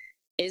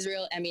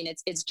 Israel, I mean,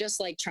 it's just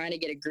like trying to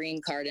get a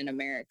green card in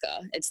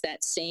America. It's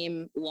that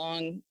same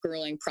long,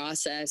 grueling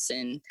process,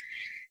 and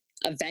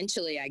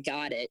eventually I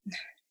got it.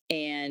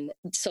 And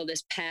so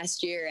this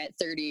past year at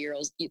 30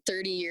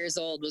 years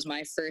old was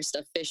my first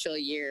official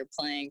year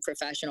playing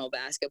professional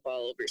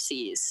basketball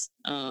overseas.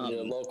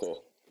 You're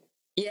local.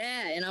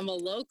 Yeah, and I'm a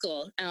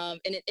local. And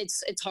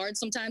it's hard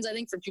sometimes, I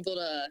think, for people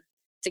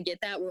to get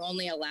that. We're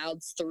only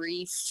allowed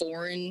 3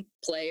 foreign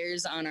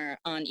players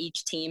on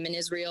each team in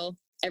Israel.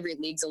 Every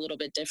league's a little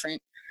bit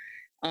different.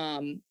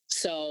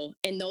 So,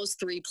 and those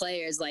 3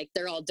 players, like,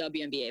 they're all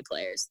WNBA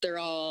players. They're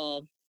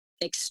all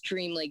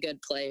extremely good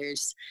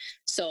players.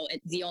 So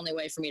the only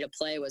way for me to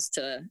play was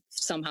to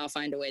somehow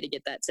find a way to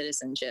get that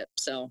citizenship.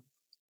 So,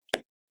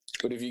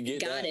 but if you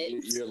get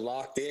you're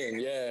locked in.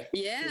 Yeah.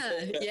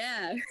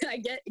 Yeah.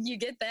 You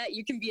get that.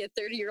 You can be a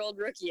 30-year-old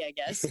rookie, I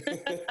guess.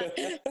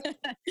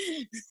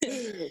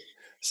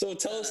 So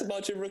tell us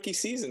about your rookie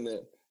season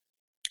then.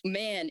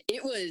 Man,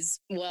 it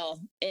was,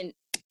 and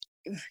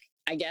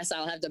I guess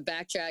I'll have to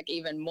backtrack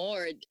even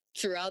more.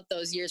 Throughout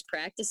those years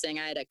practicing,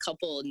 I had a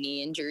couple of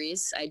knee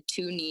injuries. I had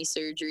 2 knee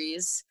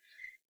surgeries,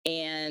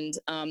 and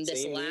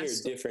this Same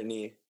last knee or different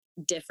knee?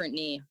 Different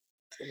knee.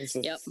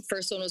 Yep.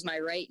 First one was my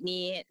right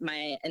knee.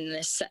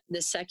 And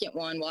the second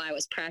one, while I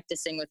was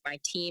practicing with my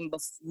team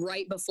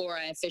right before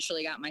I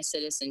officially got my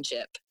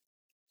citizenship,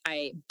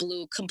 I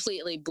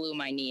completely blew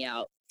my knee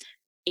out.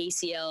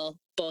 ACL,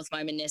 both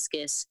my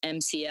meniscus,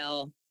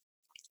 MCL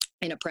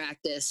in a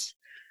practice.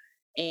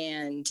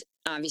 And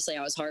obviously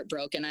I was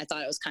heartbroken. I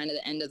thought it was kind of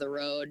the end of the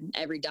road.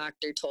 Every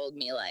doctor told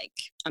me, like,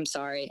 I'm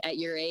sorry, at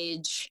your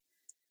age,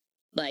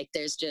 like,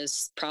 there's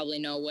just probably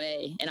no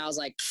way. And I was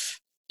like,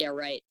 yeah,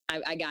 right.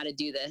 I got to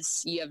do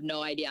this. You have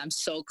no idea. I'm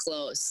so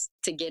close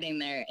to getting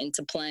there and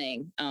to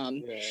playing.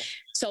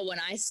 So when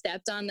I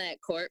stepped on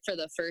that court for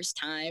the first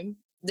time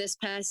this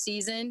past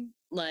season,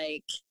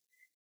 like,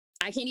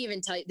 I can't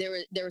even tell you,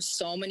 there were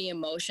so many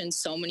emotions,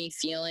 so many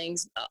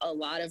feelings, a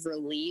lot of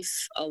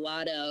relief, a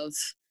lot of,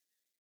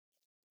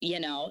 you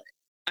know,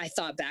 I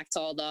thought back to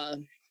all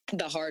the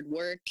hard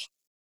work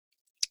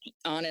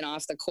on and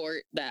off the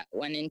court that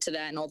went into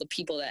that, and all the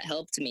people that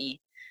helped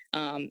me.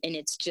 And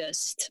it's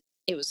just,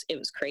 it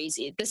was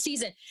crazy. The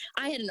season,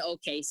 I had an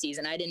okay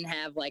season. I didn't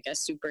have like a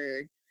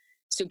super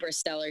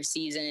stellar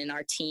season, and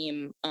our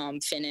team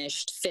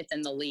finished 5th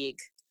in the league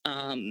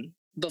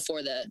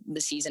before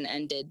the season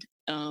ended.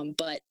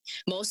 But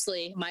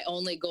mostly my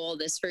only goal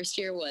this first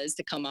year was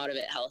to come out of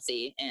it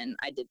healthy, and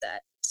I did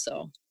that.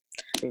 So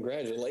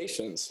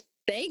congratulations.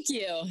 Thank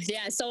you.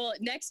 Yeah. So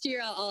next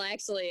year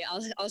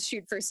I'll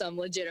shoot for some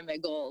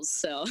legitimate goals.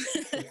 So,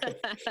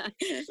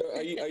 So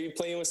are you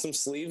playing with some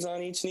sleeves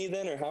on each knee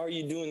then, or how are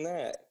you doing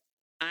that?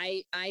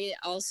 I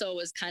also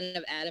was kind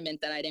of adamant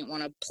that I didn't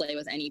want to play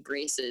with any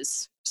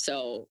braces.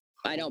 So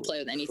I don't play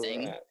with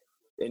anything. Crap.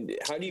 And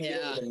how do you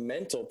get over the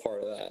mental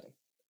part of that?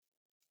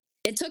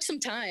 It took some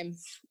time.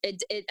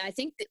 I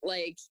think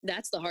like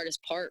that's the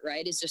hardest part,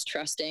 right? Is just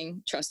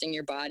trusting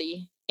your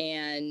body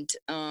and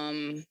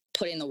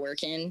putting the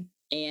work in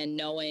and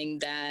knowing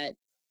that,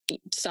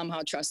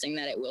 somehow trusting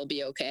that it will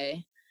be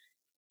okay.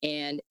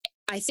 And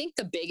I think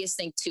the biggest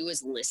thing too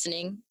is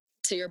listening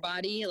to your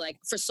body. Like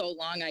for so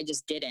long, I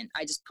just didn't.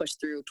 I just pushed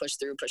through.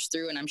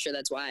 And I'm sure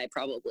that's why I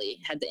probably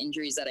had the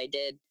injuries that I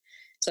did.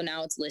 So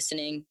now it's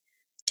listening,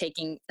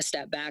 taking a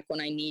step back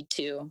when I need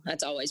to.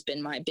 That's always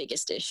been my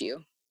biggest issue.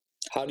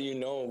 How do you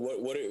know?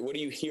 What are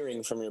you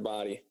hearing from your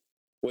body?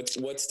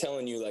 What's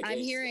telling you, like, I'm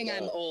hearing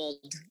I'm old.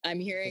 I'm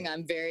hearing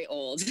I'm very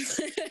old.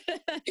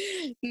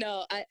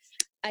 No,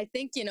 I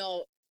think,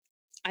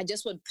 I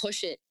just would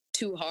push it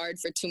too hard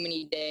for too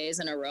many days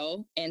in a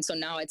row. And so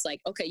now it's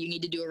like, okay, you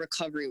need to do a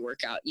recovery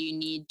workout. You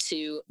need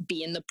to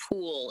be in the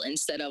pool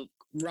instead of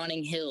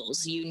running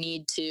hills. You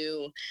need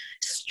to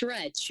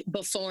stretch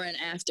before and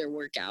after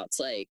workouts.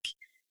 Like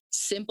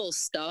simple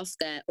stuff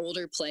that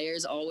older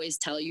players always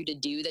tell you to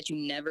do that you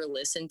never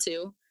listen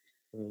to.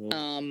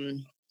 Mm-hmm.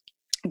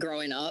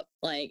 Growing up,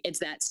 like it's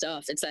that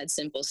stuff. It's that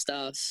simple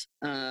stuff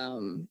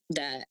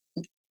that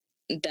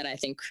I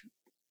think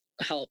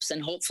helps,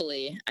 and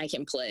hopefully I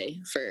can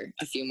play for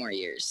a few more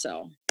years.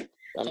 So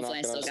hopefully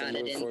I still got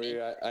it in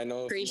me. I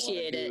know.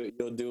 Appreciate it.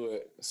 You'll do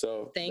it.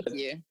 So thank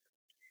you.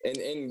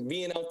 And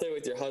being out there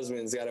with your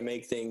husband's got to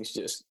make things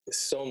just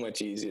so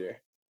much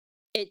easier.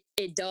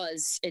 It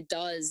does.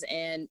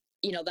 And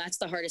that's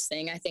the hardest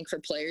thing I think for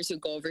players who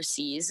go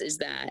overseas is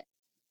that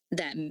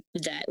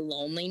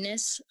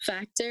loneliness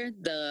factor,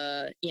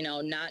 the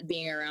not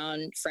being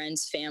around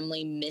friends,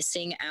 family,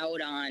 missing out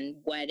on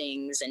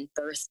weddings and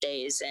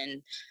birthdays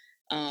and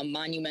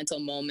monumental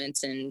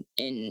moments in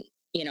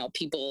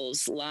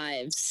people's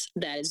lives.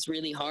 That is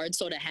really hard.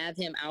 So to have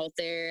him out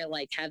there,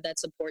 like have that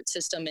support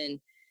system, and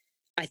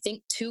I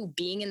think too,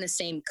 being in the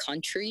same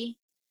country,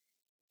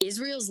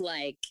 Israel's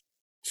like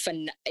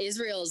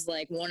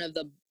one of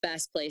the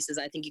best places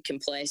I think you can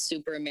play.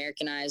 Super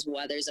Americanized,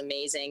 weather's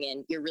amazing,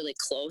 and you're really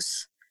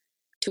close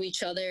to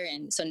each other.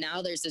 And so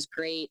now there's this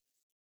great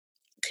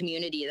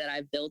community that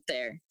I've built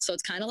there. So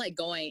it's kind of like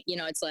going,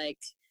 it's like,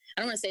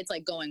 I don't want to say it's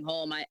like going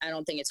home. I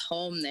don't think it's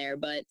home there,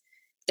 but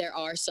there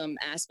are some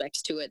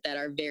aspects to it that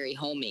are very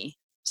homey.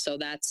 So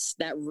that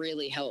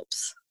really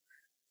helps.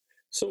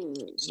 So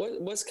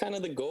what's kind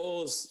of the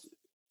goals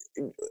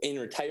in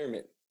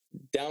retirement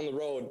down the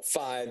road,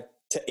 5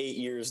 to 8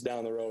 years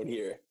down the road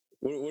here?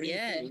 What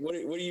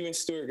are you and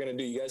Stuart going to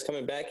do? You guys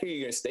coming back here?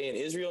 You're going to stay in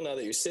Israel now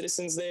that you're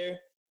citizens there?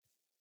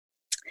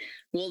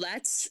 Well,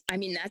 that's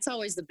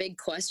always the big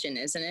question,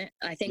 isn't it?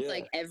 I think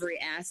like every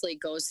athlete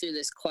goes through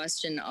this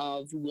question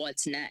of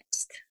what's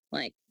next.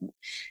 Like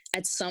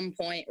at some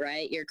point,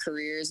 right, your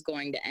career is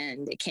going to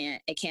end. It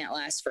can't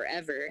last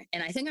forever.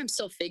 And I think I'm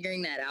still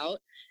figuring that out.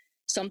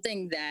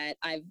 Something that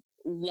I've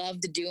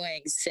loved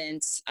doing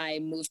since I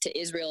moved to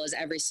Israel is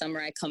every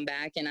summer I come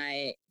back and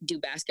I do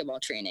basketball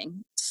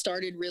training.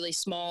 Started really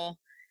small,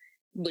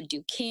 would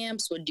do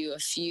camps, would do a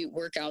few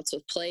workouts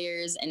with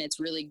players, and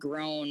it's really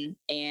grown.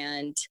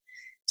 And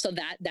so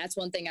that's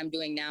one thing I'm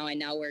doing now. I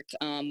now work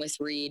with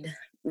Reed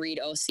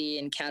OC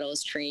and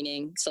Catalyst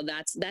Training. So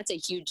that's a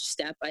huge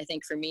step, I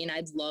think, for me. And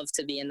I'd love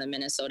to be in the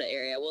Minnesota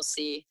area. We'll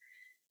see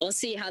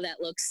how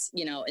that looks,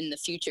 in the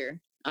future.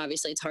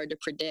 Obviously, it's hard to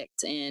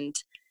predict. And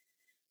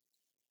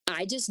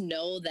I just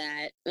know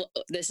that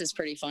this is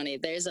pretty funny.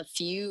 There's a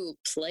few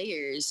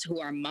players who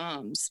are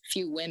moms,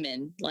 few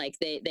women, like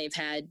they've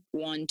had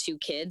 1-2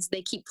 kids.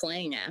 They keep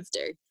playing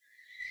after.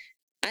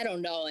 I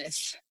don't know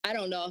if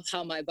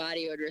how my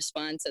body would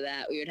respond to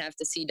that. We would have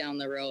to see down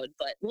the road,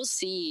 but we'll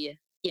see,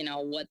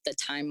 what the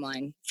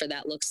timeline for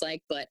that looks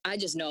like. But I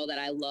just know that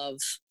I love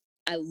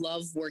I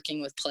love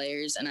working with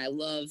players, and I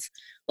love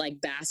like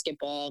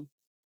basketball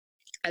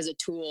as a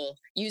tool,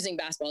 using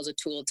basketball as a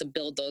tool to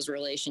build those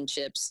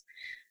relationships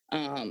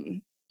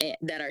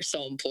that are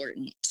so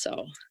important.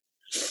 So.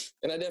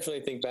 And I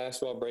definitely think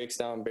basketball breaks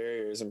down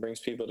barriers and brings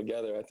people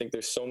together. I think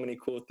there's so many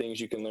cool things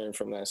you can learn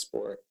from that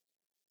sport.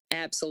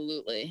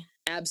 Absolutely.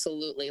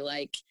 Absolutely.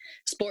 Like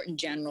sport in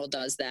general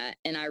does that.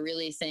 And I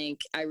really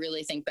think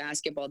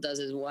basketball does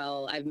as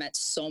well. I've met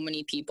so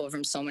many people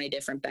from so many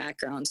different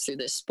backgrounds through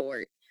this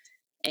sport.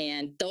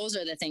 And those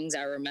are the things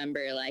I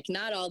remember, like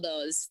not all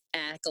those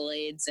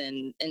accolades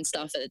and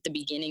stuff at the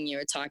beginning you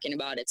were talking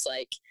about. It's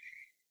like,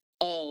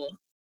 oh,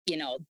 you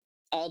know,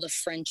 all the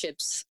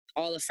friendships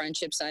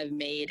I've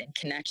made and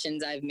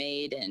connections I've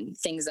made and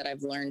things that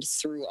I've learned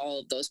through all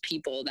of those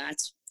people.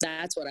 That's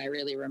what I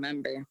really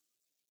remember.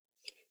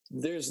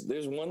 There's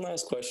one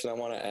last question I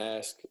want to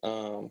ask.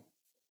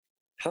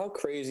 How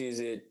crazy is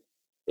it?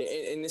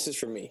 And this is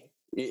for me.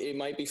 It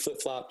might be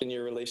flip-flopped in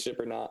your relationship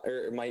or not,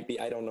 or it might be,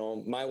 I don't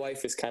know. My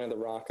wife is kind of the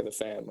rock of the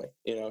family.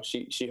 You know,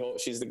 she's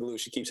the glue.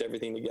 She keeps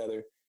everything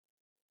together.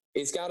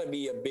 It's got to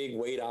be a big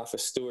weight off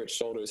of Stuart's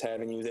shoulders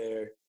having you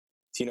there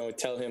to, you know,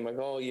 tell him like,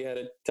 oh, you had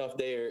a tough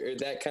day or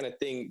that kind of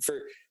thing.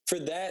 For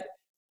that,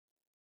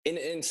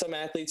 in some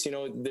athletes, you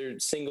know, they're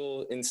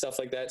single and stuff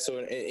like that. So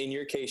in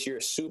your case, you're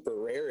a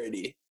super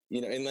rarity,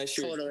 you know, unless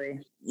you're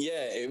totally.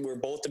 Yeah, where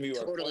both of you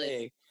are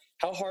playing.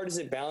 How hard is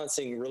it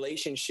balancing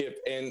relationship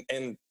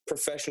and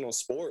professional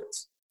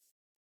sports?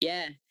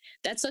 Yeah,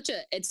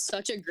 it's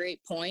such a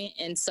great point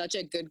and such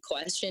a good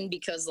question,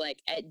 because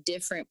like at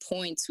different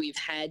points we've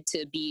had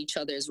to be each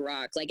other's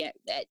rock, like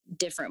at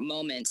different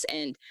moments.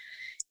 And,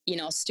 you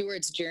know,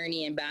 Stuart's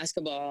journey in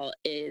basketball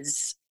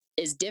is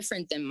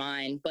different than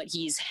mine, but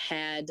he's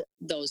had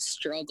those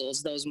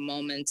struggles, those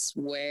moments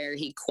where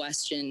he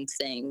questioned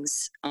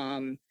things,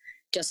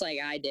 just like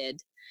I did.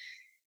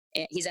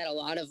 He's had a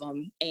lot of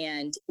them,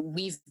 and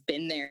we've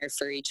been there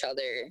for each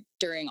other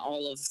during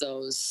all of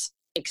those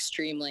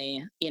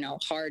extremely, you know,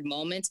 hard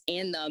moments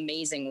and the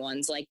amazing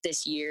ones, like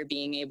this year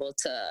being able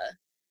to,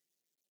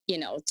 you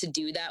know, to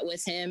do that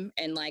with him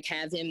and like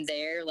have him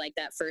there, like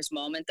that first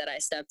moment that I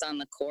stepped on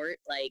the court,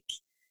 like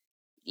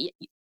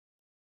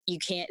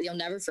I'll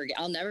never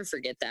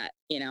forget that,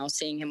 you know,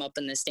 seeing him up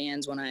in the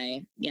stands when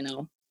I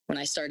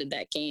started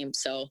that game.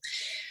 So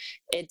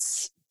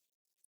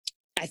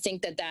I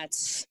think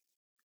that's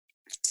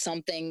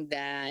something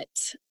that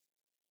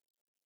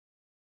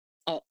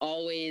I'll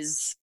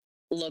always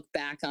look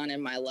back on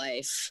in my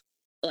life,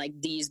 like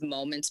these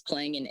moments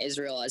playing in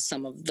Israel, as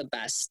some of the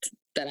best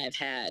that I've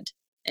had.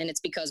 And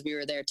it's because we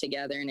were there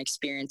together and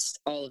experienced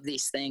all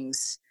these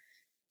things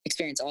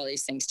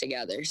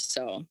together.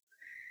 So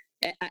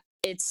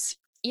it's,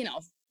 you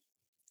know,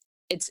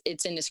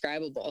 it's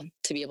indescribable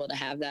to be able to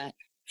have that,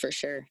 for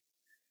sure.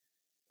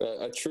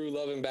 A true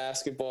love and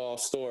basketball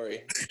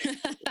story.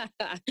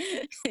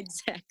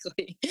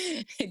 Exactly.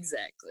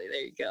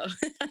 There you go.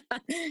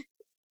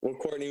 Well,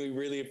 Courtney, we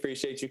really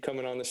appreciate you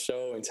coming on the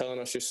show and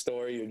telling us your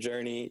story, your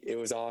journey. It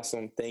was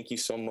awesome. Thank you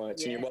so much.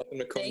 Yeah. And you're welcome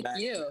to come back.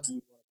 Thank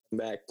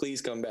you. Please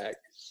come back.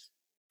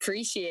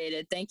 Appreciate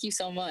it. Thank you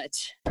so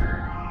much.